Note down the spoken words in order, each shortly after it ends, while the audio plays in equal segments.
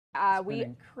We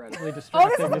incredibly Oh, distracting.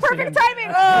 this is the perfect timing!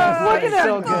 Look at him!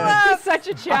 so good. He's such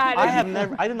a Chad.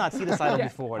 I did not see this item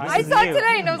before. This I is saw it new.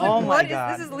 today and I was like, Oh what my is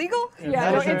God. this? Is legal? Yeah,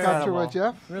 That no, is it's- Capture incredible. what,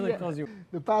 Jeff? Really calls you.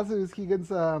 The passive is he gets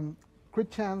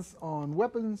crit chance on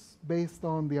weapons based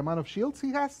on the amount of shields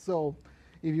he has. So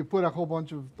if you put a whole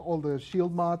bunch of all the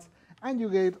shield mods and you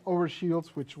get over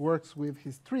shields, which works with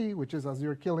his tree, which is as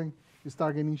you're killing, you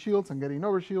start getting shields and getting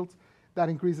over shields. That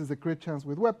increases the crit chance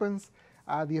with weapons.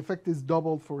 The effect is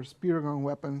doubled for spear gun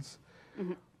weapons,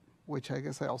 which I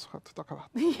guess I also have to talk about.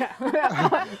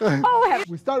 Yeah.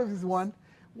 We start with his one.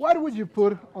 What would you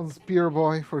put on Spear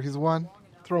Boy for his one?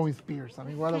 Throwing spears. I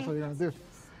mean, what else are you going to do?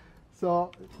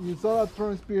 So you saw that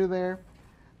throwing spear there.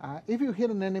 If you hit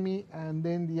an enemy and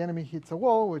then the enemy hits a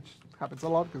wall, which happens a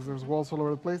lot because there's walls all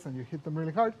over the place and you hit them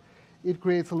really hard, it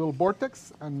creates a little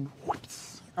vortex and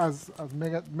whoops, as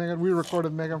Megan, we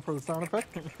recorded Megan for the sound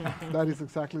effect. That is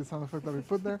exactly the sound effect that we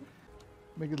put there.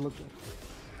 Make it look good.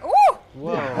 Ooh!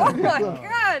 Whoa. Oh my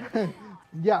God!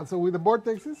 Yeah, so with the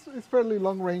vortex, it's fairly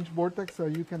long range vortex, so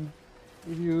you can,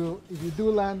 if you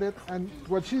do land it, and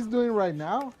what she's doing right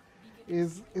now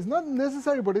is not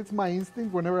necessary, but it's my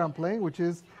instinct whenever I'm playing, which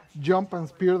is jump and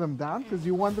spear them down, because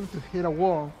you want them to hit a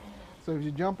wall. So if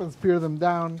you jump and spear them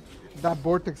down, that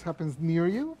vortex happens near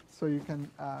you, so you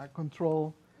can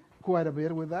control quite a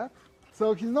bit with that.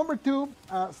 So his number 2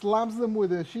 slams them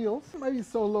with the shields. Maybe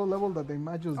so low level that they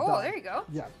might just die. Oh, there you go.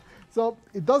 Yeah. So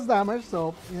it does damage,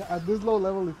 so at this low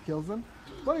level it kills them.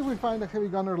 But if we find a heavy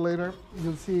gunner later,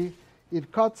 you'll see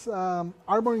it cuts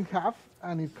armor in half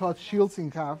and it cuts shields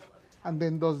in half and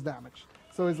then does damage.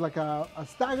 So it's like a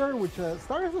stagger, which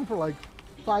staggers them for like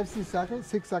 6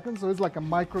 seconds, so it's like a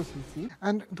micro CC.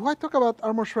 And do I talk about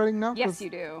armor shredding now? Yes, you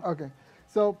do. Okay.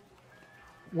 So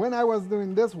when I was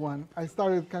doing this one, I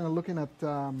started kind of looking at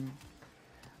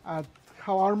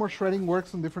how armor shredding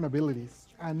works on different abilities,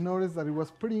 and noticed that it was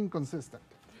pretty inconsistent.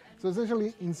 So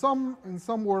essentially, in some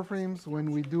Warframes, when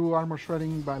we do armor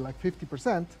shredding by like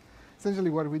 50%,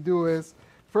 essentially what we do is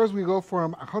first we go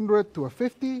from 100 to a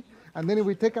 50, and then if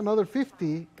we take another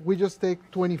 50, we just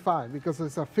take 25 because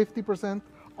it's a 50%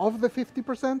 of the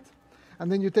 50%,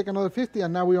 and then you take another 50,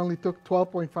 and now we only took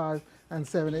 12.5 and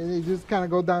 7. And you just kind of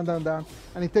go down, down, down,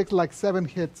 and it takes like 7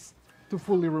 hits to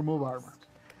fully remove armor.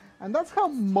 And that's how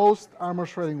most armor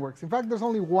shredding works. In fact, there's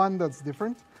only one that's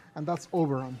different, and that's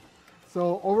Oberon.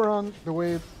 So Oberon, the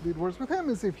way it works with him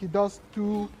is if he does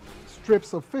 2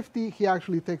 strips of 50, he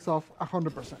actually takes off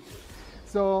 100%.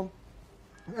 So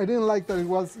I didn't like that it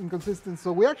was inconsistent,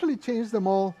 so we actually changed them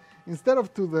all. Instead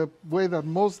of to the way that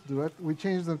most do it, we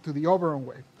changed them to the Oberon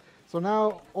way. So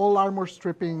now all armor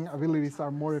stripping abilities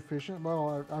are more efficient,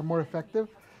 well, are more effective.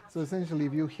 So essentially,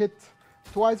 if you hit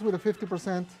twice with a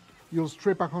 50%, you'll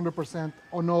strip 100%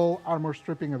 on all armor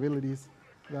stripping abilities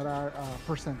that are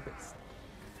percent-based.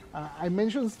 I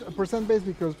mentioned percent-based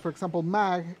because, for example,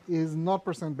 Mag is not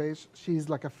percent-based. She's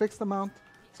like a fixed amount,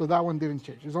 so that one didn't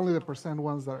change. It's only the percent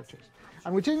ones that are changed.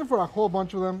 And we changed it for a whole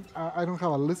bunch of them. I don't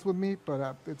have a list with me,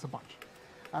 but it's a bunch.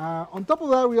 On top of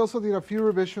that, we also did a few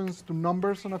revisions to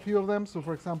numbers on a few of them. So,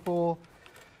 for example,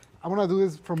 I want to do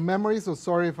this from memory, so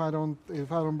sorry if I don't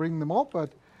bring them all,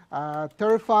 but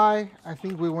Terrify, I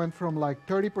think we went from like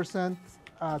 30%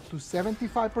 to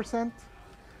 75%.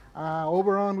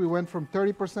 Oberon, we went from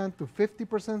 30% to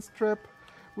 50% strip.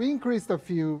 We increased a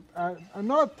few,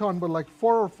 not a ton, but like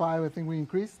 4 or 5, I think we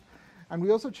increased. And we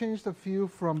also changed a few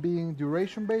from being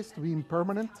duration-based to being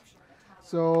permanent.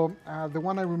 So the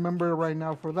one I remember right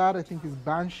now for that, I think, is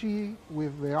Banshee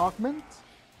with the augment.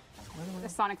 The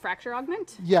Sonic Fracture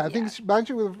augment? Yeah, I think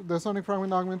Banshee with the Sonic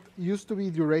Fragment augment used to be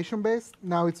duration-based.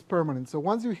 Now it's permanent. So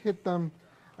once you hit them,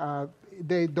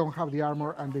 they don't have the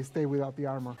armor and they stay without the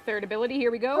armor. Third ability,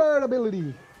 here we go. Third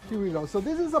ability, here we go. So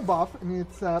this is a buff, and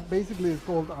it's basically it's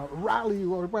called Rally,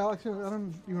 or well, actually, I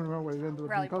don't even remember what it ended up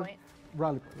Rally being called. point.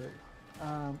 Rally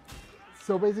point.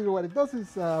 So basically what it does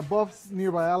is buffs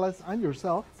nearby allies and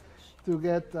yourself to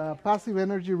get passive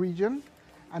energy regen,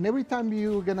 and every time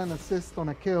you get an assist on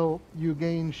a kill, you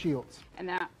gain shields. And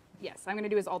that, yes, I'm going to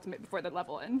do his ultimate before the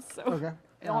level ends. So. Okay.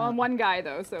 On one guy,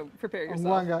 though, so prepare yourself.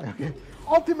 On one guy, okay.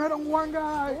 Ultimate on one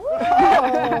guy!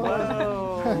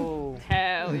 Whoa.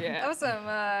 Hell yeah. That was some.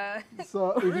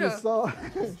 So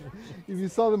if you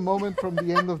saw the moment from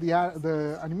the end of the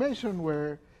animation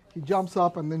where he jumps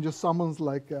up and then just summons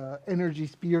like energy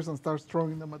spears and starts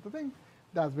throwing them at the thing,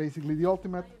 that's basically the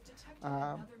ultimate.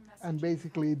 And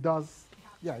basically it does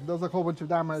a whole bunch of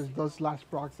damage, does slash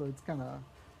proc, so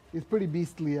it's pretty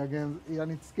beastly again,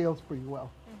 and it scales pretty well.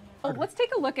 Well, let's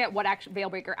take a look at what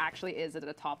Veilbreaker actually is at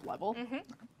the top level.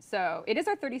 So it is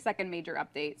our 32nd major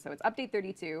update, so it's update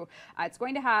 32. It's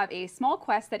going to have a small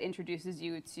quest that introduces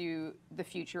you to the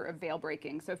future of veil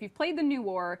breaking. So if you've played the New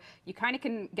War, you kind of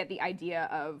can get the idea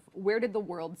of where did the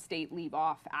world state leave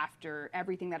off after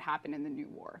everything that happened in the New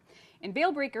War. And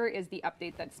Veilbreaker is the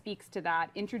update that speaks to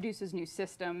that, introduces new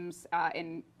systems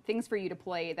and things for you to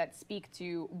play that speak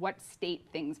to what state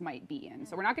things might be in.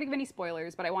 So we're not going to give any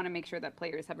spoilers, but I want to make sure that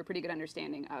players have a pretty good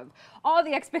understanding of all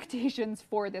the expectations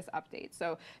for this update.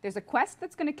 So there's a quest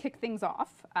that's going to kick things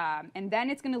off, and then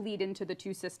it's going to lead into the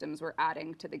two systems we're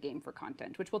adding to the game for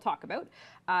content, which we'll talk about.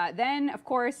 Then, of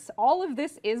course, all of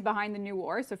this is behind the New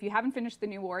War, so if you haven't finished the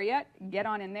New War yet, get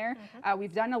on in there.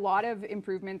 We've done a lot of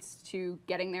improvements to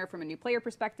getting there from a new player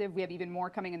perspective. We have even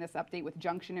more coming in this update with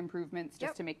junction improvements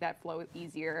just to make that flow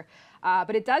easier.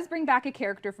 But it does bring back a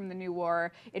character from the New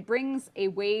War. It brings a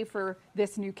way for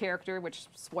this new character, which,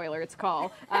 spoiler, it's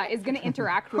Kahl, is going to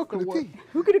interact with the world.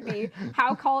 Who could it be?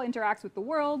 How Kahl interacts with the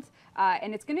world.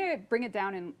 And it's going to bring it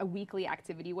down in a weekly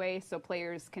activity way so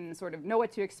players can sort of know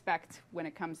what to expect when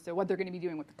it comes to what they're going to be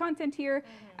doing with the content here.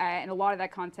 And a lot of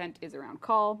that content is around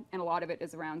Kahl, and a lot of it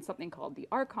is around something called the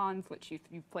Archons, which if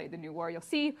you've played the New War, you'll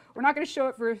see. We're not going to show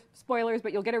it for spoilers,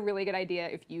 but you'll get a really good idea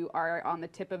if you are on the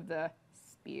tip of the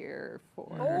spear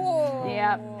for. Oh.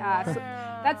 Yeah. So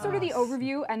that's sort of the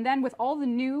overview. And then with all the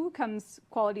new comes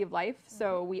quality of life.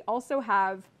 So we also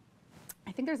have,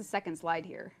 I think there's a second slide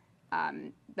here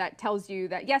that tells you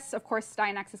that, yes, of course,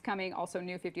 Styanax is coming, also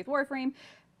new 50th Warframe.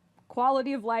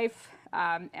 Quality of life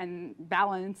and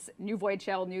balance, new Void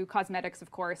Shell, new cosmetics,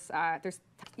 of course.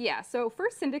 So for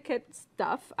Syndicate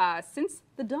stuff, since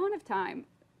the dawn of time,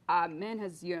 man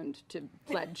has yearned to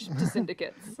pledge to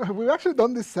syndicates. We've actually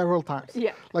done this several times.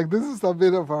 Yeah. Like this is a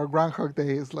bit of our Groundhog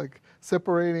Day, is like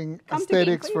separating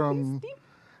aesthetics from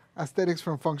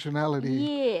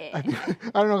functionality. Yeah.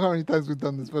 I don't know how many times we've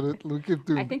done this, but we keep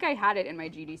doing. I think I had it in my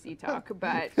GDC talk,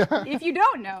 but if you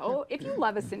don't know, if you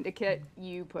love a syndicate,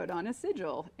 you put on a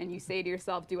sigil and you say to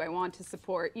yourself, do I want to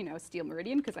support, Steel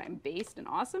Meridian because I'm based and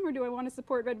awesome, or do I want to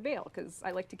support Red Veil because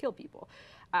I like to kill people?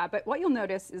 But what you'll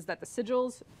notice is that the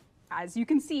sigils, as you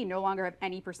can see, no longer have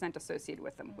any % associated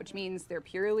with them, which means they're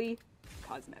purely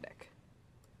cosmetic.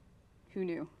 Who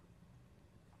knew?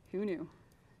 Who knew?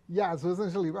 Yeah, so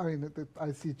essentially, I mean,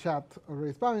 I see chat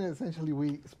already spamming. Essentially,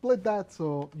 we split that,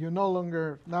 so you no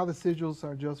longer, now the sigils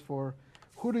are just for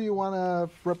who do you want to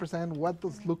represent, what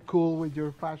does look cool with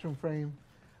your fashion frame,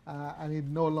 and it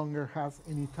no longer has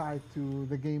any tie to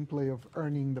the gameplay of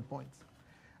earning the points.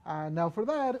 Now for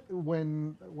that,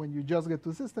 when you just get to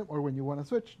the system, or when you want to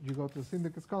switch, you go to the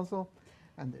Syndicate's console,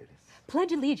 and there it is.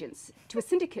 Pledge allegiance to a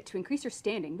syndicate to increase your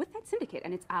standing with that syndicate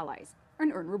and its allies.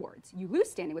 Earn rewards. You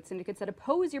lose standing with syndicates that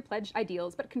oppose your pledged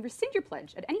ideals, but can rescind your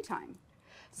pledge at any time.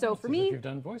 So for me, you've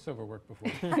done voiceover work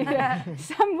before. Yeah,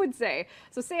 some would say.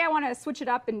 So say I want to switch it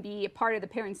up and be a part of the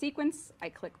parent sequence. I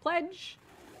click pledge.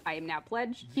 I am now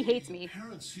pledged. He hates me.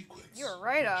 Parent sequence. You're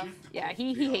right off. Yeah,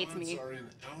 he hates me. Are in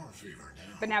our favor now.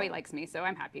 But now he likes me, so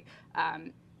I'm happy.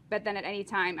 But then at any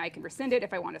time, I can rescind it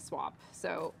if I want to swap.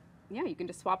 So yeah, you can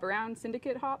just swap around,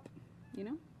 syndicate hop,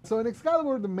 So in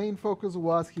Excalibur, the main focus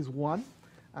was his 1.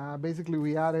 Basically,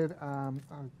 we added,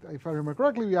 if I remember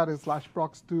correctly, we added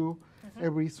 /procs to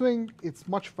every swing. It's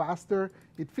much faster.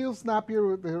 It feels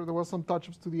snappier. There was some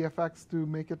touch-ups to the FX to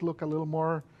make it look a little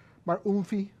more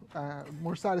oomphy,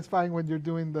 more satisfying when you're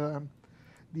doing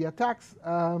the attacks.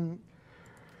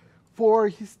 For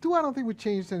his 2, I don't think we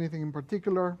changed anything in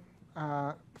particular.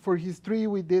 For his 3,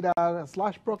 we did add a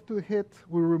 /proc to the hit.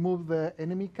 We removed the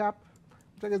enemy cap.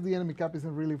 I guess the enemy cap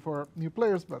isn't really for new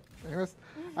players, but anyways.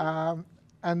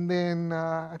 And then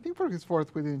I think for his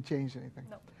 4th, we didn't change anything.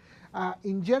 No.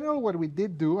 In general, what we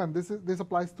did do, and this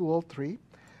applies to all 3,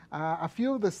 a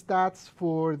few of the stats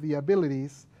for the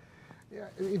abilities.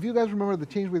 If you guys remember the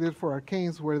change we did for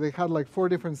Arcanes, where they had like 4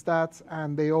 different stats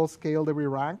and they all scaled every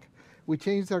rank, we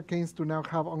changed Arcanes to now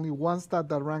have only 1 stat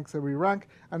that ranks every rank,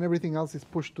 and everything else is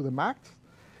pushed to the max.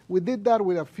 We did that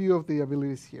with a few of the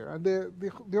abilities here. And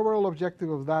the overall objective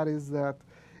of that is that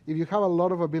if you have a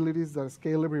lot of abilities that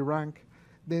scale every rank,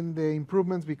 then the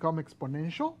improvements become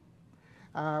exponential.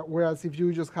 Whereas if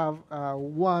you just have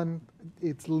 1,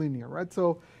 it's linear, right?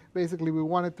 So basically, we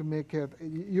wanted to make it,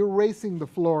 you're raising the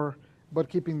floor, but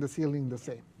keeping the ceiling the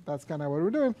same. That's kind of what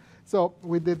we're doing. So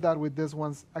we did that with this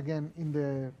ones, again,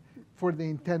 for the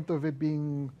intent of it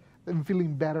being and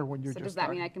feeling better when you're so just does that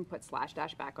starting. mean I can put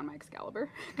 /dash back on my Excalibur?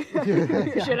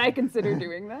 Yeah. Should I consider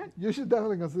doing that? You should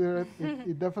definitely consider it.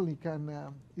 It definitely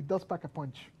can. It does pack a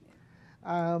punch.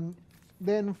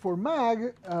 Then for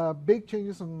Mag, big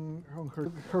changes on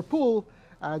her pool.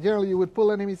 Generally, you would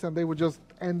pull enemies and they would just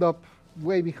end up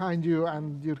way behind you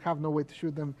and you'd have no way to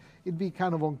shoot them. It'd be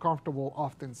kind of uncomfortable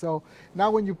often. So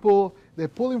now when you pull, they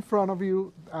pull in front of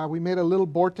you. We made a little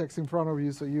vortex in front of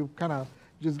you, so you kind of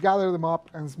just gather them up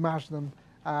and smash them.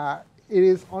 It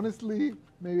is honestly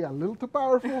maybe a little too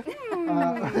powerful,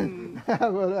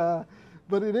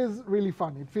 but it is really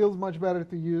fun. It feels much better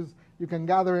to use. You can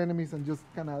gather enemies and just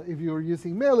kind of, if you're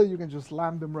using melee, you can just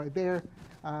slam them right there.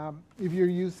 If you're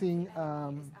using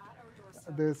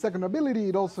the second ability,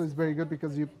 it also is very good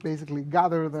because you basically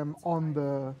gather them on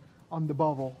the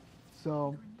bubble.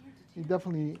 So it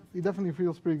definitely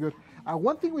feels pretty good.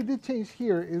 One thing we did change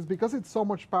here is because it's so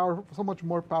much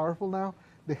more powerful now,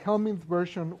 the helmet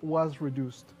version was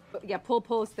reduced. Yeah,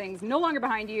 pulls things no longer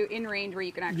behind you, in range where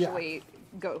you can actually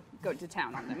go to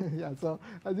town on them. Yeah, so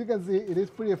as you can see, it is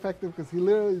pretty effective because he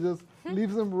literally just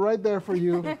leaves them right there for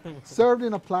you, served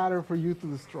in a platter for you to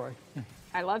destroy.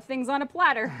 I love things on a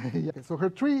platter. Yeah. So her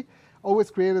tree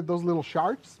always created those little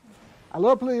shards. A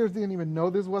lot of players didn't even know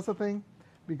this was a thing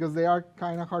because they are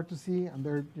kind of hard to see and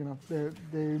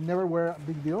they never were a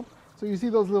big deal. So you see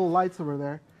those little lights over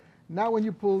there. Now when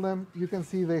you pull them, you can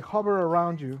see they hover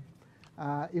around you.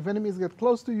 If enemies get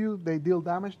close to you, they deal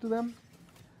damage to them.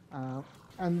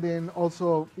 And then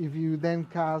also, if you then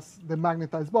cast the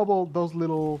magnetized bubble, those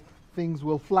little things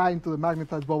will fly into the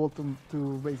magnetized bubble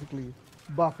to basically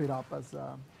buff it up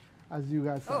as you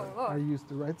guys are used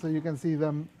to, right? So you can see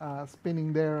them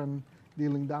spinning there and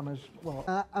dealing damage.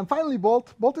 Well, and finally,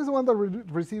 Bolt. Bolt is the one that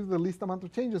received the least amount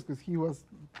of changes because he was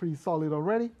pretty solid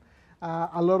already.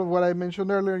 A lot of what I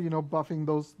mentioned earlier, buffing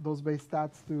those base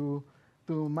stats to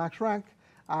max rank.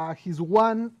 His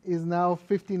 1 is now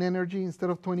 15 energy instead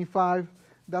of 25.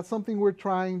 That's something we're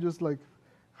trying, just like,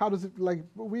 how does it, like,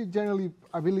 we generally,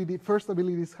 first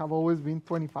abilities have always been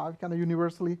 25, kind of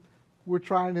universally. We're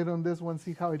trying it on this one,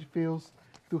 see how it feels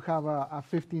to have a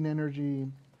 15 energy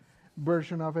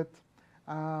version of it.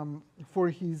 For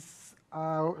his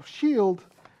shield,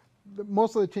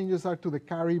 most of the changes are to the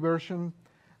carry version.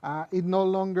 It no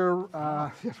longer,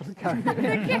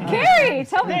 Carrie,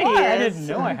 tell me more. I didn't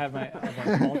know I had my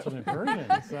alternate version,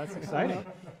 so that's exciting.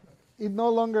 It no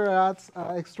longer adds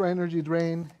extra energy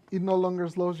drain. It no longer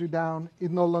slows you down.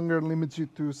 It no longer limits you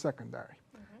to secondary.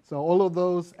 So all of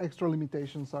those extra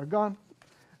limitations are gone.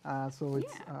 So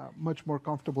it's much more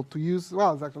comfortable to use.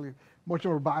 Well, it's actually much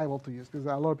more viable to use because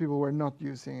a lot of people were not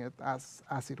using it as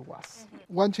it was.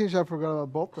 One change I forgot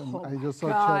about Bolt, and I just saw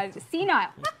God, chat.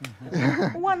 senile.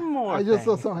 One more I just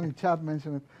saw someone in chat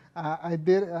mention it. I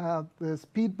did, the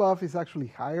speed buff is actually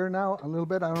higher now a little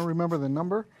bit. I don't remember the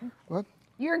number. What?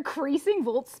 You're increasing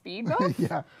Volt's speed buff?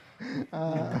 Yeah.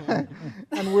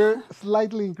 And we're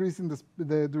slightly increasing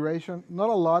the duration, not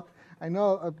a lot. I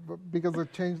know because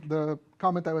the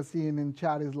comment I was seeing in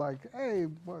chat is like, hey,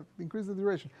 increase the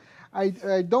duration. I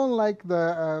don't like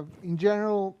in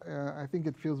general, I think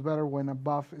it feels better when a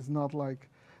buff is not like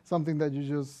something that you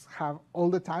just have all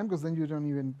the time because then you don't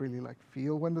even really like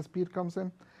feel when the speed comes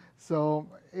in. So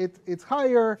it's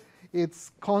higher.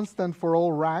 It's constant for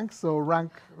all ranks, so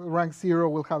rank 0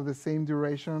 will have the same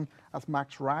duration as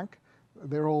max rank.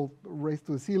 They're all raised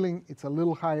to the ceiling. It's a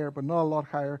little higher, but not a lot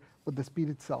higher, but the speed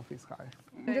itself is higher.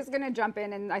 I'm just going to jump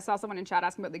in, and I saw someone in chat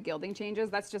asking about the gilding changes.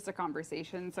 That's just a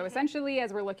conversation. So essentially,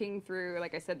 as we're looking through,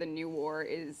 like I said, the new war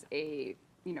is a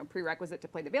prerequisite to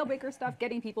play the Veilbreaker stuff,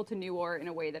 getting people to New War in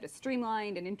a way that is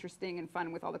streamlined and interesting and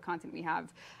fun with all the content we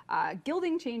have.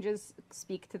 Gilding changes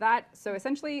speak to that. So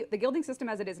essentially, the gilding system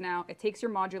as it is now, it takes your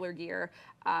modular gear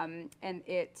and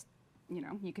it,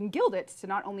 you can gild it to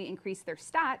not only increase their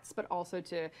stats, but also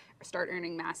to start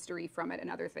earning mastery from it and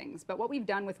other things. But what we've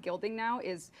done with gilding now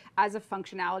is, as a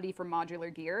functionality for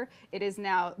modular gear, it is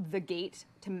now the gate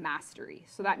to mastery.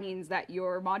 So that means that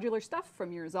your modular stuff,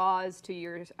 from your Zaws to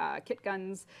your kit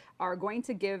guns, are going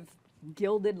to give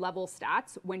gilded level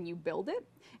stats when you build it,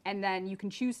 and then you can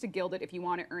choose to gild it if you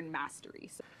want to earn mastery.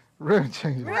 So Riven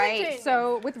changes. right.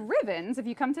 So with Rivens, if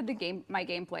you come to my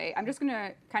gameplay, I'm just going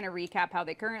to kind of recap how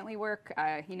they currently work.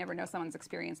 You never know someone's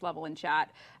experience level in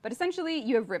chat. But essentially,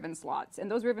 you have Riven slots. And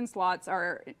those Riven slots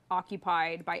are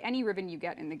occupied by any Riven you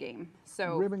get in the game.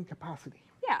 So Riven Capacity.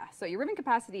 Yeah, so your Riven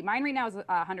capacity, mine right now is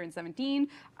 117.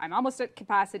 I'm almost at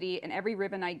capacity, and every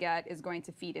Riven I get is going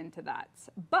to feed into that.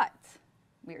 But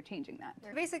we are changing that.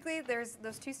 Basically, there's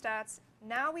those two stats.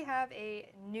 Now we have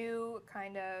a new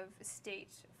kind of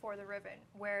state for the Riven,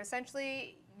 where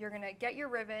essentially you're going to get your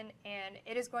Riven, and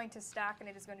it is going to stack, and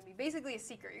it is going to be basically a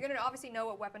secret. You're going to obviously know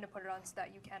what weapon to put it on so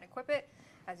that you can equip it.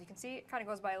 As you can see, it kind of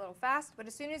goes by a little fast, but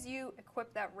as soon as you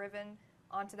equip that Riven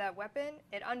onto that weapon.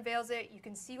 It unveils it, you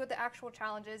can see what the actual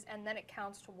challenge is, and then it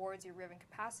counts towards your Riven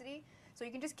capacity. So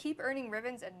you can just keep earning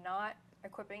Rivens and not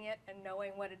equipping it and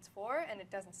knowing what it's for, and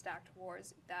it doesn't stack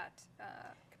towards that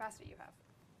capacity you have.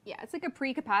 Yeah, it's like a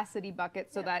pre-capacity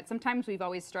bucket, so that sometimes we've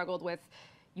always struggled with,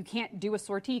 you can't do a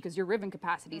sortie because your Riven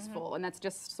capacity is full, and that's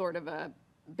just sort of a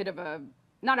bit of a,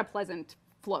 not a pleasant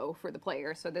flow for the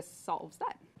player, so this solves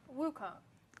that. Wukong.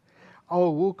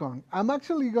 Oh, Wukong. I'm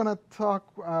actually going to talk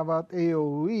about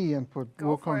AOE and put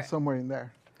Go for Wukong it. somewhere in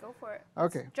there. Go for it.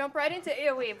 Okay. Jump right into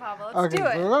AOE, Pavel. Let's Okay, do so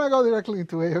it. we're going to go directly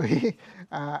into AOE,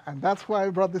 and that's why I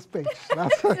brought this page.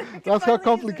 That's how finally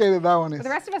complicated that one is. The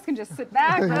rest of us can just sit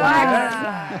back,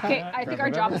 relax. Okay, I think our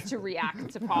job is to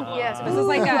react to Pavel. Yes, So this is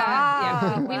like a,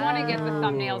 wow. we want to get the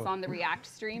thumbnails on the react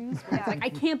streams. Where it's like, I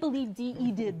can't believe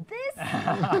DE did this.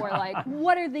 Or like,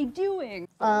 what are they doing?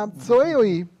 So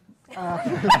AOE, All right,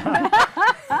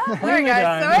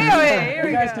 guys. So AOE, here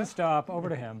we You guys go. can stop. Over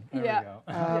to him. There Yeah.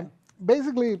 we go.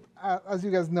 basically, as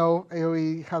you guys know,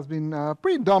 AOE has been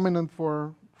pretty dominant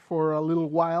for a little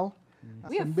while.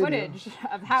 We have Some video. footage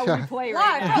of how we play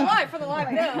right now. Live for the live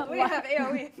build. We have AOE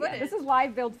Yeah, footage. this is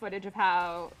live build footage of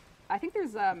how, I think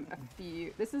there's a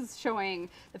few, this is showing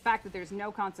the fact that there's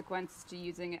no consequence to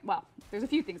using it. Well, there's a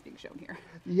few things being shown here.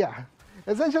 Yeah.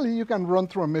 Essentially, you can run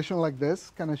through a mission like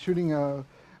this, kind of shooting a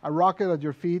rocket at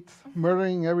your feet,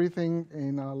 murdering everything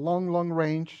in a long, long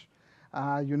range.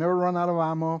 You never run out of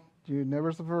ammo. You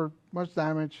never suffer much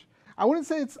damage. I wouldn't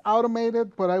say it's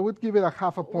automated, but I would give it a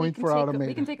half a point for automated.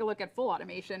 We can take a look at full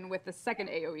automation with the second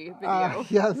AOE video.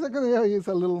 Yeah, the second AOE is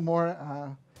a little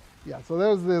more, yeah, so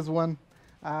there's this one.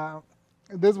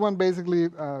 This one basically,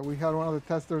 we had one of the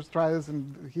testers try this,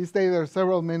 and he stayed there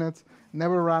several minutes,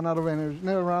 never ran out of energy,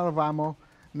 never ran out of ammo,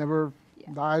 never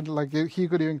died. Like he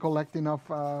could even collect enough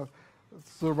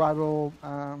survival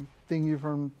thingy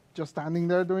from just standing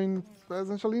there doing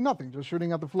essentially nothing, just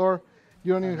shooting at the floor.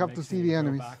 You don't even have to see the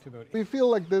enemies. We feel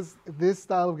like this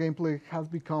style of gameplay has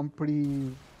become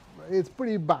it's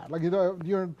pretty bad. Like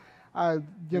you're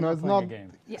it's not.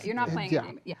 Yeah, you're not playing a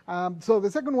game. Yeah. So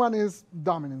the second one is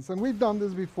dominance, and we've done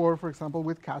this before. For example,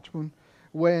 with Catchmoon,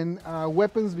 when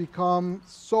weapons become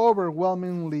so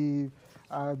overwhelmingly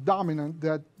dominant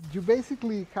that you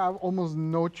basically have almost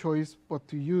no choice but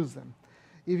to use them.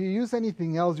 If you use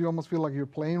anything else, you almost feel like you're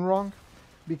playing wrong,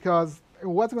 because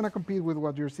what's going to compete with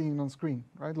what you're seeing on screen,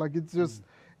 right? Like it's just,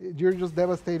 you're just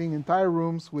devastating entire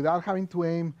rooms without having to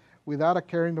aim, without a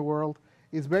care in the world.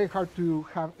 It's very hard to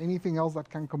have anything else that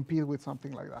can compete with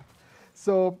something like that.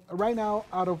 So right now,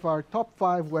 out of our top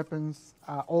 5 weapons,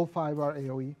 all 5 are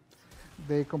AOE.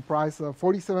 They comprise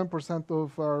 47%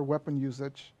 of our weapon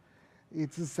usage.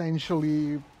 It's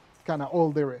essentially kind of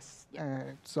all there is.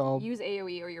 So Use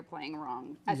AOE or you're playing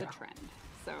wrong as a trend.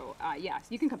 So yes,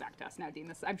 you can come back to us now, Dean.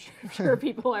 I'm sure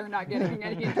people are not getting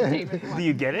any entertainment. Do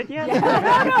you get it yet?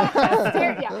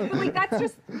 But like that's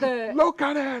just the look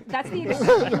at it. That's the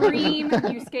extreme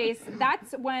use case.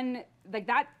 That's when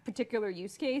that particular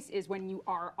use case is when you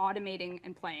are automating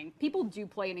and playing. People do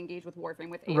play and engage with Warframe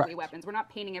with AOE weapons. We're not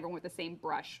painting everyone with the same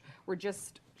brush. We're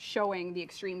just showing the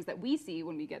extremes that we see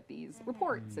when we get these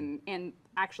reports. And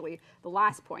actually, the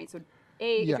last point. So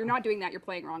if you're not doing that, you're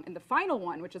playing wrong. And the final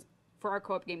one, which is for our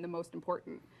co-op game the most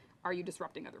important, are you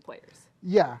disrupting other players?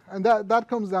 Yeah, and that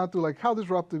comes down to like how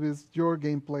disruptive is your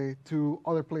gameplay to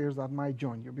other players that might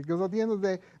join you. Because at the end of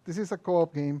the day, this is a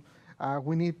co-op game.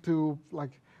 We need to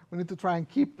try and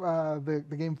keep the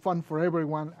game fun for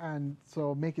everyone, and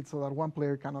so make it so that one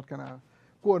player cannot kind of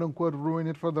quote unquote ruin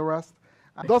it for the rest.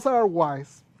 Those are our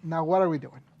whys. Now what are we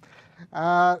doing?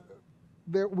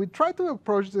 We try to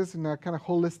approach this in a kind of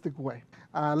holistic way.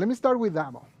 Let me start with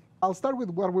ammo. I'll start with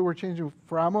what we were changing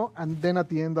for ammo, and then at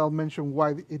the end I'll mention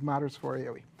why it matters for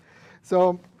AOE.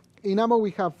 So in ammo we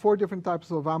have 4 different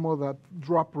types of ammo that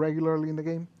drop regularly in the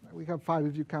game. We have 5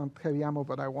 if you count heavy ammo,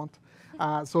 but I won't.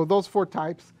 So those 4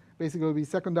 types basically will be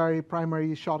secondary,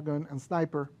 primary, shotgun, and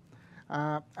sniper.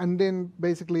 And then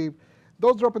basically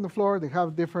those drop on the floor, they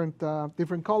have different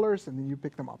colors, and then you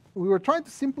pick them up. We were trying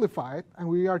to simplify it, and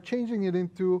we are changing it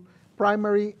into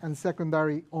primary and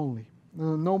secondary only.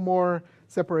 No more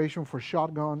separation for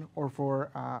shotgun or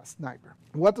for sniper.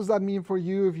 What does that mean for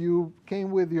you if you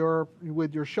came with your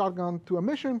shotgun to a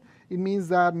mission? It means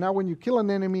that now when you kill an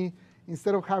enemy,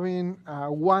 instead of having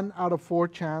 1 out of 4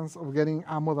 chance of getting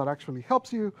ammo that actually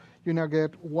helps you, you now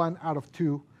get 1 out of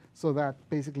 2, so that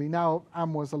basically now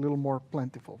ammo is a little more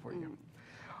plentiful for you.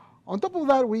 On top of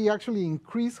that, we actually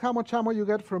increase how much ammo you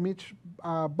get from each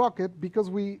bucket because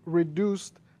we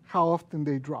reduced how often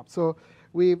they drop. So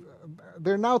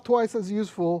they're now twice as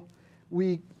useful.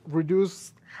 We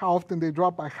reduce how often they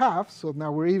drop by half, so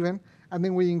now we're even, and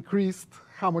then we increased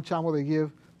how much ammo they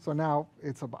give, so now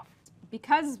it's a buff.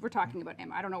 Because we're talking about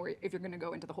ammo, I don't know if you're going to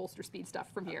go into the holster speed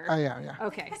stuff from here. Yeah.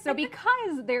 Okay, so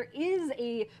because there is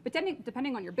but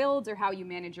depending on your builds or how you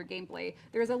manage your gameplay,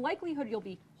 there's a likelihood you'll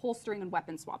be holstering and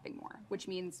weapon swapping more, which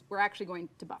means we're actually going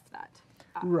to buff that.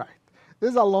 Right.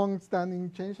 This is a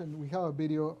long-standing change, and we have a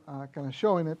video kind of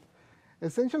showing it.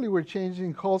 Essentially, we're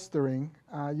changing holstering.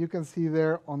 You can see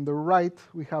there on the right,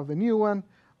 we have the new one.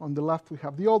 On the left, we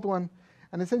have the old one.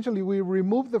 And essentially, we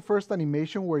remove the first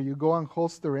animation where you go and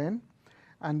holster in,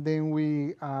 and then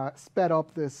we sped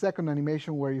up the second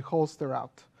animation where you holster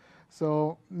out.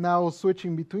 So now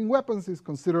switching between weapons is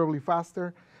considerably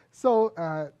faster. So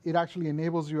it actually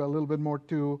enables you a little bit more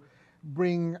to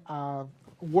bring a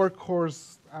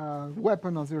workhorse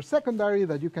weapon as your secondary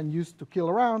that you can use to kill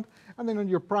around. And then on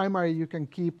your primary, you can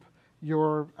keep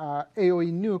your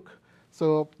AOE nuke.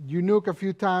 So you nuke a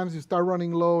few times, you start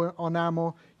running low on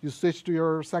ammo, you switch to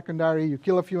your secondary, you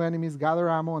kill a few enemies, gather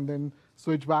ammo, and then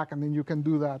switch back, and then you can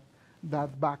do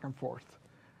that back and forth.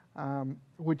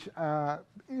 Which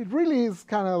it really is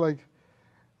kind of like,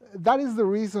 that is the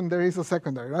reason there is a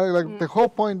secondary. Right? Like the whole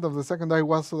point of the secondary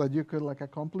was so that you could like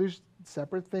accomplish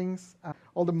separate things.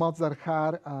 All the mods that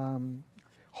had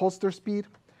holster speed,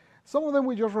 some of them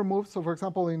we just removed. So for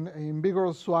example, in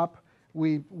Vigorous Swap,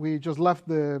 we just left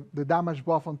the damage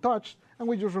buff untouched, and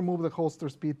we just removed the holster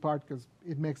speed part because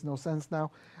it makes no sense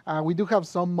now. We do have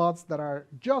some mods that are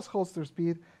just holster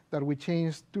speed that we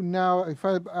changed to now.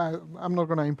 I'm not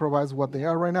going to improvise what they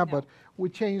are right now, but we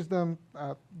changed them.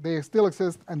 They still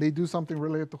exist, and they do something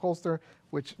related to holster,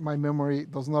 which my memory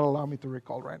does not allow me to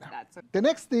recall right now. The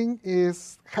next thing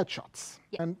is headshots.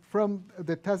 Yeah. And from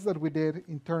the test that we did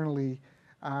internally,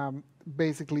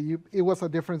 basically it was a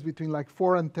difference between like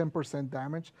 4 and 10%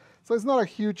 damage. So it's not a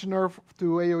huge nerf to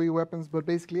AOE weapons, but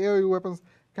basically AOE weapons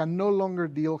can no longer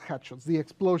deal headshots, the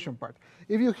explosion part.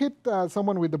 If you hit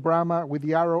someone with the Brahma, with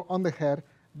the arrow on the head,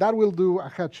 that will do a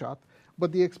headshot,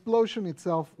 but the explosion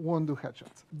itself won't do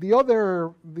headshots. The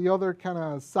other kind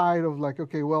of side of like,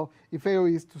 okay, well, if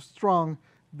AOE is too strong,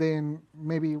 then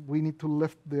maybe we need to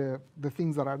lift the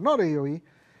things that are not AOE.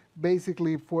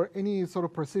 Basically, for any sort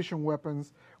of precision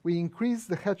weapons, we increase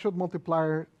the headshot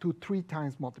multiplier to 3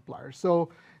 times multiplier. So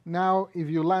now if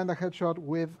you land a headshot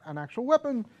with an actual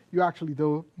weapon, you actually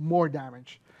do more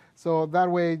damage. So that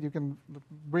way you can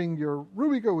bring your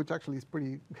Rubico, which actually is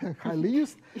pretty highly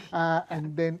used,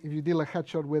 and then if you deal a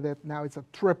headshot with it, now it's a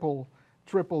triple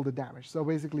the damage. So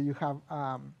basically you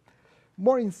have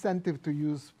more incentive to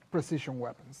use precision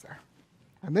weapons there.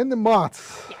 And then the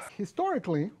mods. Yes.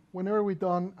 Historically, whenever we've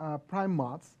done Prime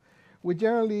mods, we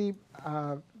generally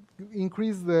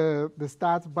increase the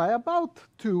stats by about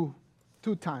two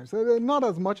times. Not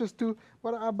as much as 2,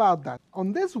 but about that.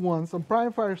 On this one, on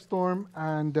Prime Firestorm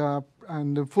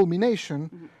and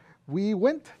Fulmination, we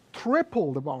went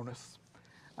triple the bonus,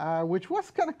 which was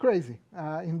kind of crazy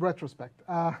in retrospect.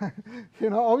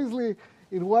 Obviously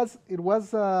it was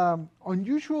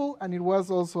unusual, and it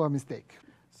was also a mistake.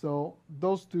 So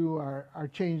those two are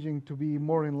changing to be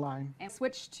more in line. And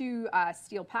switch to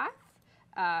Steel Path.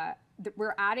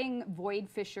 We're adding Void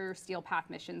Fissure Steel Path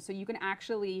missions, so you can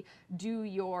actually do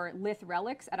your Lith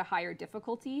Relics at a higher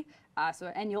difficulty.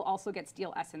 And you'll also get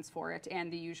Steel Essence for it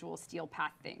and the usual Steel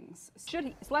Path things.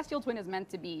 Celestial Twin is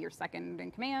meant to be your second in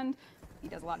command. He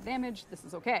does a lot of damage. This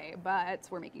is okay, but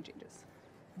we're making changes.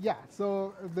 Yeah,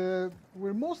 so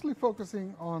we're mostly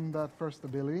focusing on that first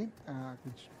ability,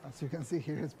 which, as you can see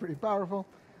here, is pretty powerful.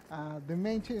 The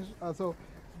main change,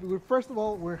 first of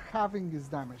all, we're halving his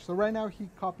damage. So right now he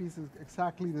copies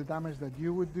exactly the damage that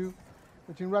you would do,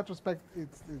 which in retrospect,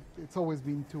 it's always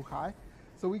been too high.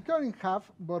 So we cut in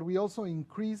half, but we also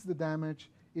increase the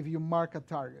damage if you mark a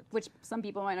target. Which some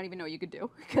people might not even know you could do,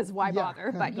 because why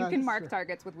bother? But you can mark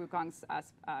targets with Wukong's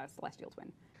Celestial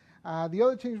Twin. The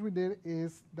other change we did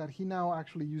is that he now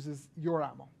actually uses your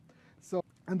ammo. So,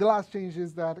 and the last change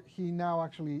is that he now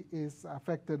actually is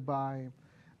affected by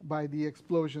the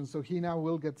explosion. So he now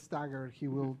will get staggered. He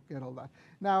will get all that.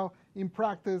 Now, in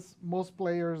practice, most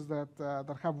players that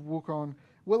have Wukong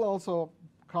will also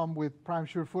come with Prime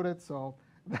Sure-Footed. So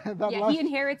he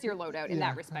inherits your loadout in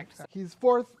that respect. So. His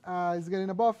 4th is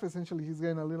getting a buff. Essentially, he's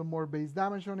getting a little more base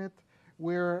damage on it.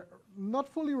 We're not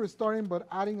fully restoring, but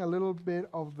adding a little bit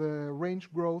of the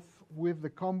range growth with the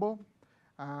combo.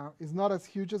 It's not as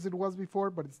huge as it was before,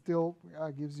 but it still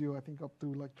gives you, I think, up to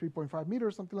like 3.5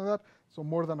 meters, something like that, so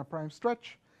more than a prime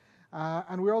stretch.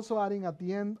 And we're also adding at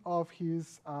the end of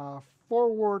his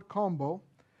forward combo,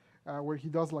 where he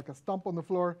does like a stomp on the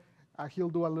floor, he'll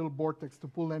do a little vortex to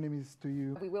pull enemies to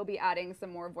you. We will be adding some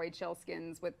more Void Shell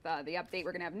skins with the update.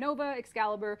 We're going to have Nova,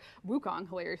 Excalibur, Wukong,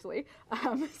 hilariously.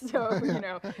 So,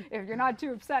 if you're not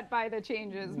too upset by the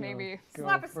changes, maybe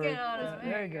slap a skin on us.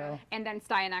 There you go. And then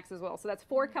Styanax as well. So that's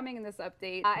 4 coming in this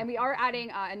update. And we are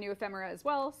adding a new ephemera as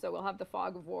well. So we'll have the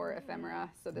Fog of War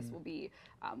ephemera. So this will be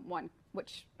one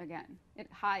which, again, it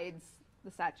hides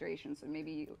the saturation. So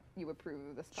maybe you approve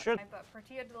of this. Sure. I put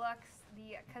Protea Deluxe,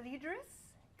 the Calidris.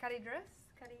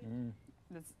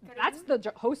 That's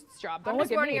the host's job. Don't I'm look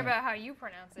just at warning me. about how you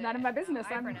pronounce it. None of my business.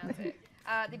 I pronounce it.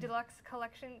 The Deluxe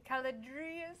Collection,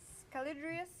 Calidrius.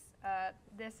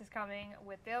 This is coming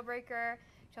with Veilbreaker.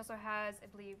 She also has, I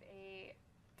believe, a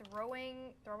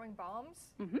throwing bombs,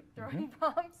 throwing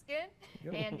bomb skin,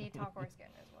 and the Talkor skin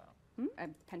as well. A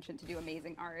penchant to do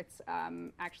amazing arts.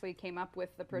 Actually came up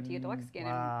with the Protea Deluxe skin,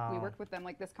 wow. and we worked with them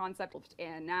like this concept,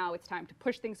 and now it's time to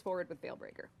push things forward with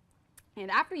Veilbreaker. And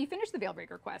after you finish the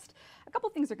Veilbreaker quest, a couple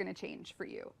things are going to change for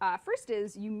you. First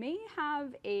is you may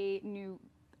have a new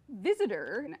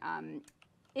visitor.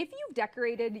 If you've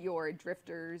decorated your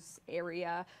drifters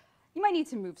area, you might need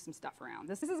to move some stuff around.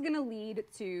 This is going to lead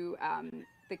to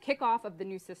the kickoff of the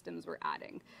new systems we're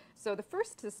adding. So the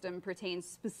first system pertains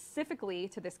specifically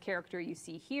to this character you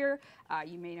see here.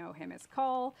 You may know him as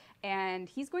Kahl, and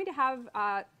he's going to have,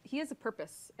 he has a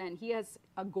purpose, and he has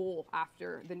a goal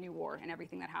after the new war and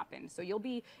everything that happened. So you'll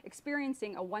be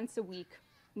experiencing a once-a-week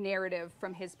narrative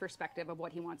from his perspective of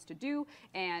what he wants to do,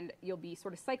 and you'll be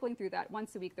sort of cycling through that.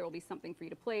 Once a week there will be something for you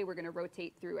to play. We're going to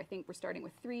rotate through, I think we're starting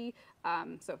with 3,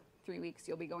 so 3 weeks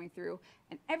you'll be going through,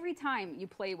 and every time you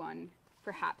play one,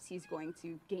 perhaps he's going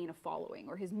to gain a following,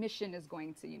 or his mission is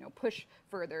going to, push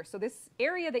further. So this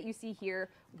area that you see here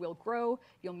will grow.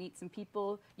 You'll meet some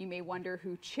people. You may wonder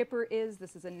who Chipper is.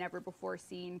 This is a never before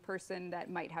seen person that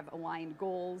might have aligned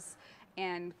goals.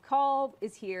 And Kahl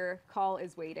is here, Kahl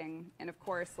is waiting, and of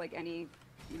course, like any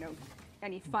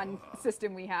fun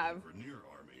system we have. For near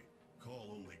army, Kahl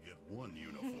only get one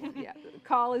uniform. Yeah,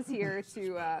 Kahl is here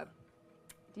to,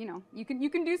 you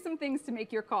can do some things to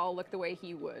make your Kahl look the way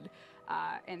he would,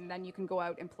 and then you can go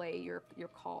out and play your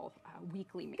Kahl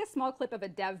weekly. Make a small clip of a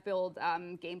dev build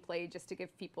gameplay just to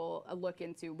give people a look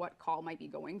into what Kahl might be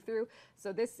going through.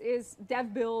 So this is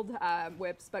dev build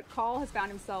whips, but Kahl has found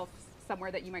himself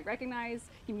somewhere that you might recognize.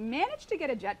 He managed to get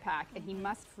a jetpack, and he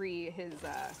must free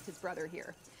his brother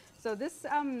here. So this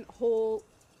whole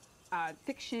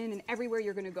fiction and everywhere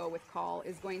you're going to go with Kahl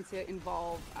is going to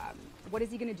involve what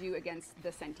is he going to do against the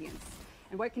sentients,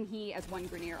 and what can he as one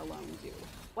Grineer alone do?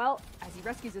 Well, as he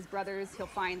rescues his brothers, he'll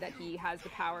find that he has the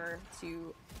power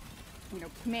to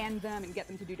command them and get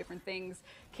them to do different things.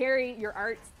 Carry your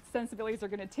art sensibilities are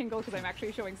going to tingle because I'm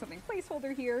actually showing something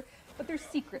placeholder here, but there's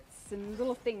secrets and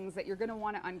little things that you're going to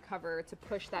want to uncover to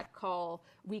push that Kahl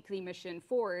weekly mission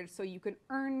forward, so you can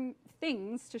earn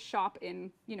things to shop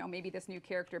in, maybe this new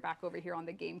character back over here on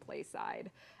the gameplay side.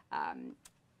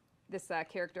 This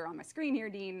character on my screen here,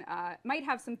 Dean, might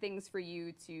have some things for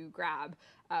you to grab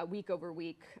week over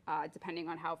week, depending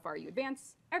on how far you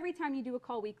advance. Every time you do a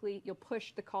Kahl weekly, you'll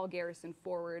push the Kahl Garrison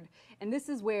forward, and this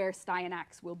is where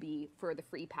Styanax will be for the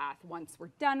free path. Once we're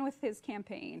done with his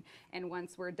campaign, and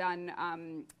once we're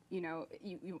done, you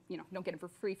don't get him for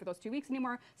free for those 2 weeks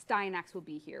anymore, Styanax will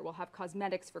be here. We'll have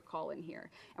cosmetics for Kahl in here.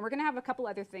 And we're going to have a couple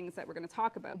other things that we're going to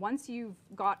talk about. Once you've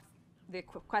got the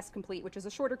quest complete, which is a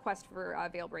shorter quest for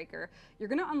Veilbreaker, you're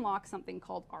going to unlock something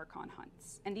called Archon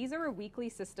Hunts. And these are a weekly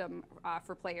system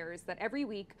for players that every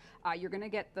week you're going to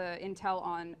get the intel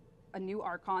on a new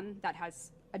Archon that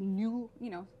has a new,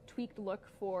 tweaked look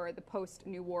for the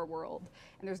post-New War world.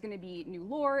 And there's going to be new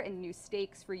lore and new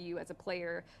stakes for you as a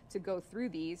player to go through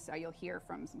these. You'll hear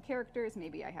from some characters.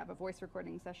 Maybe I have a voice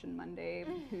recording session Monday.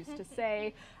 Who's to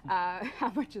say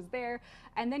how much is there?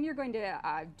 And then you're going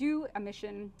to do a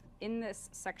mission in this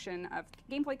section of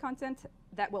gameplay content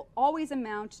that will always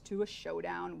amount to a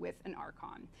showdown with an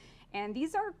Archon. And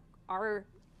these are our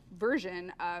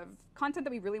version of content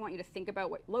that we really want you to think about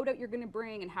what loadout you're going to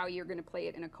bring and how you're going to play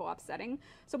it in a co-op setting.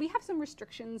 So we have some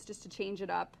restrictions just to change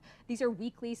it up. These are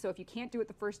weekly, so if you can't do it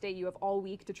the first day, you have all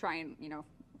week to try and,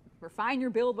 refine your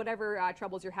build, whatever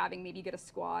troubles you're having. Maybe get a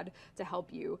squad to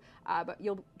help you. But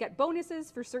you'll get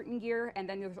bonuses for certain gear, and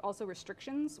then there's also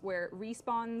restrictions where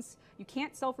respawns, you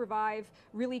can't self-revive.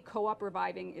 Really, co-op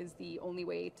reviving is the only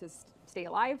way to stay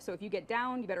alive. So if you get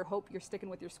down, you better hope you're sticking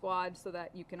with your squad so that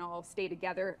you can all stay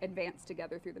together, advance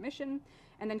together through the mission.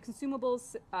 And then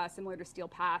consumables, similar to Steel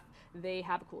Path, they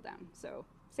have a cooldown. So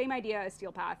same idea as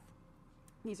Steel Path.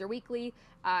 These are weekly,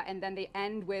 and then they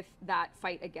end with that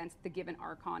fight against the given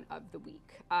Archon of the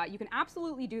week. You can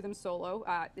absolutely do them solo.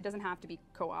 It doesn't have to be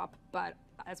co-op, but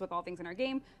as with all things in our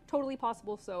game, totally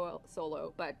possible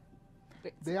solo, but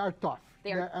They are tough.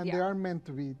 They are- And yeah. they are meant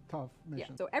to be tough yeah.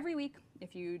 missions. So every week,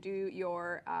 if you do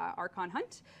your Archon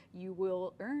Hunt, you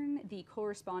will earn the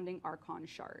corresponding Archon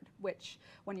Shard, which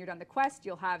when you're done the quest,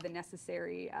 you'll have the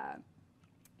necessary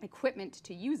equipment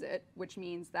to use it, which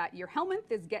means that your helmet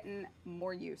is getting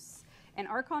more use. And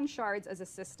Archon Shards as a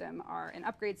system are an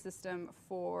upgrade system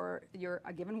for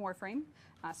a given Warframe.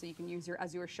 So you can use your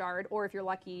Azure Shard, or if you're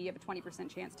lucky, you have a 20%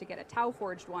 chance to get a Tau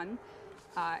Forged one.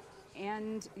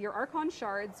 And your Archon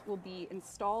Shards will be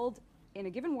installed in a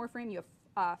given Warframe. You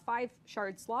have 5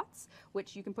 shard slots,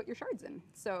 which you can put your shards in.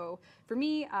 So for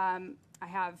me, I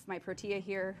have my Protea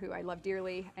here, who I love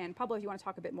dearly. And Pablo, if you want to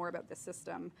talk a bit more about this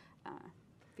system,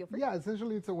 feel free. Yeah,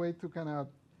 essentially it's a way to kind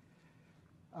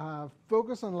of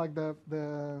focus on like the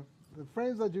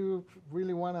frames that you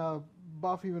really want to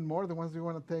buff even more, the ones you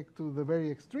want to take to the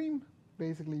very extreme.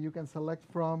 Basically, you can select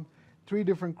from 3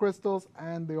 different crystals,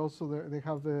 and they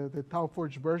have the Tau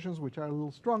Forged versions, which are a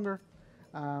little stronger.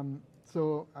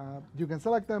 So you can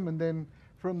select them, and then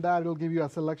from that, it'll give you a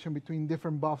selection between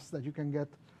different buffs that you can get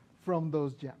from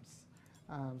those gems.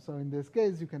 So in this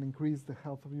case, you can increase the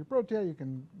health of your Protea. You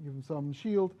can give them some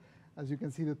shield. As you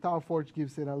can see, the Tau Forge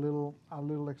gives it a little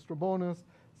extra bonus,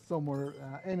 some more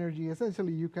energy.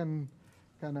 Essentially, you can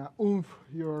kind of oomph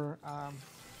your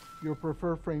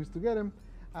preferred frames to get them,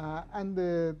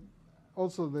 and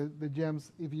also the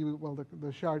gems. If you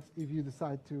the shards, if you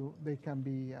decide to, they can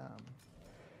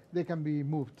be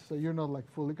moved. So you're not like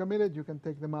fully committed. You can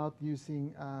take them out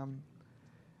using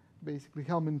basically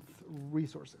helmet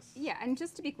resources. Yeah, and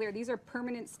just to be clear, these are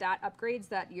permanent stat upgrades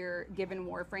that your given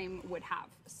Warframe would have.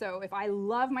 So if I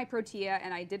love my Protea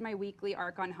and I did my weekly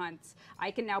Archon Hunts, I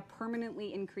can now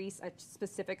permanently increase a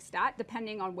specific stat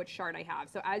depending on which shard I have.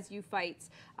 So as you fight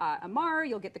Amar,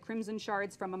 you'll get the Crimson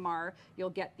Shards from Amar, you'll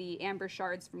get the Amber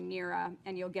Shards from Nira,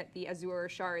 and you'll get the Azure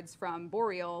Shards from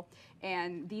Boreal.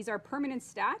 And these are permanent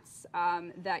stats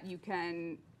that you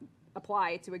can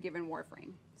apply to a given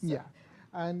Warframe. So. Yeah.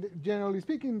 And generally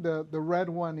speaking, the red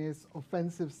one is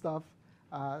offensive stuff,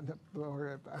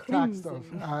 or attack stuff.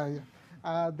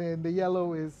 Then the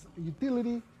yellow is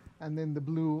utility, and then the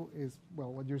blue is,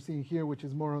 well, what you're seeing here, which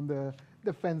is more on the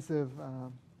defensive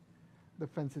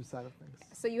side of things.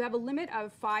 So you have a limit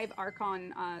of 5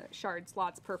 Archon Shard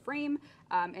slots per frame,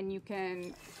 and you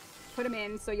can put them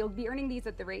in. So you'll be earning these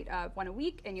at the rate of 1 a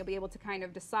week, and you'll be able to kind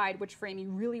of decide which frame you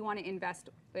really want to invest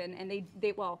in. And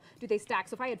do they stack?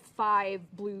 So if I had 5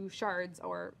 blue shards,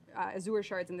 or Azure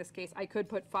shards in this case, I could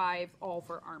put 5 all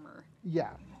for armor.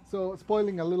 Yeah. So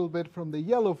spoiling a little bit from the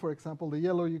yellow, for example, the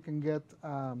yellow you can get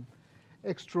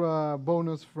extra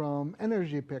bonus from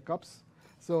energy pickups.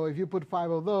 So if you put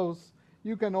 5 of those,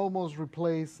 you can almost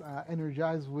replace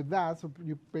Energize with that. So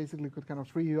you basically could kind of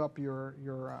free up your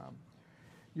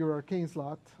arcane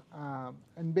slot,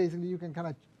 and basically you can kind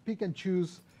of pick and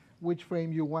choose which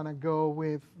frame you want to go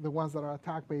with, the ones that are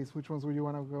attack based, which ones would you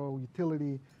want to go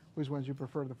utility, which ones you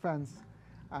prefer defense.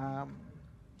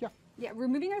 Yeah,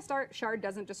 removing a shard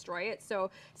doesn't destroy it.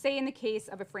 So say in the case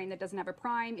of a frame that doesn't have a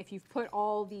prime, if you've put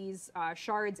all these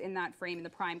shards in that frame and the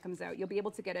prime comes out, you'll be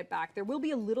able to get it back. There will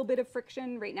be a little bit of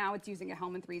friction. Right now it's using a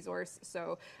helmet resource,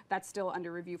 so that's still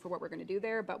under review for what we're going to do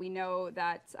there. But we know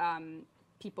that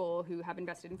people who have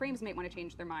invested in frames might want to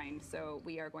change their mind. So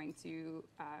we are going to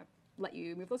let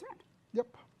you move those around.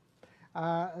 Yep.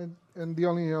 And the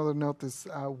only other note is,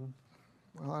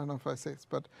 well, I don't know if I say this,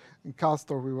 but in Kahl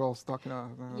store we were also talking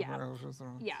about.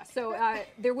 Yeah. So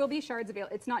there will be shards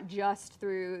available. It's not just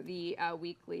through the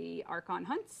weekly Archon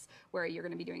Hunts where you're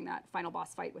going to be doing that final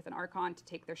boss fight with an Archon to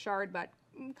take their shard, but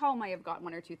Kahl might have got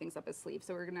 1 or 2 things up his sleeve.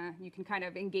 So you can kind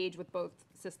of engage with both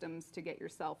systems to get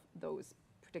yourself those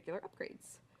particular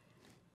upgrades.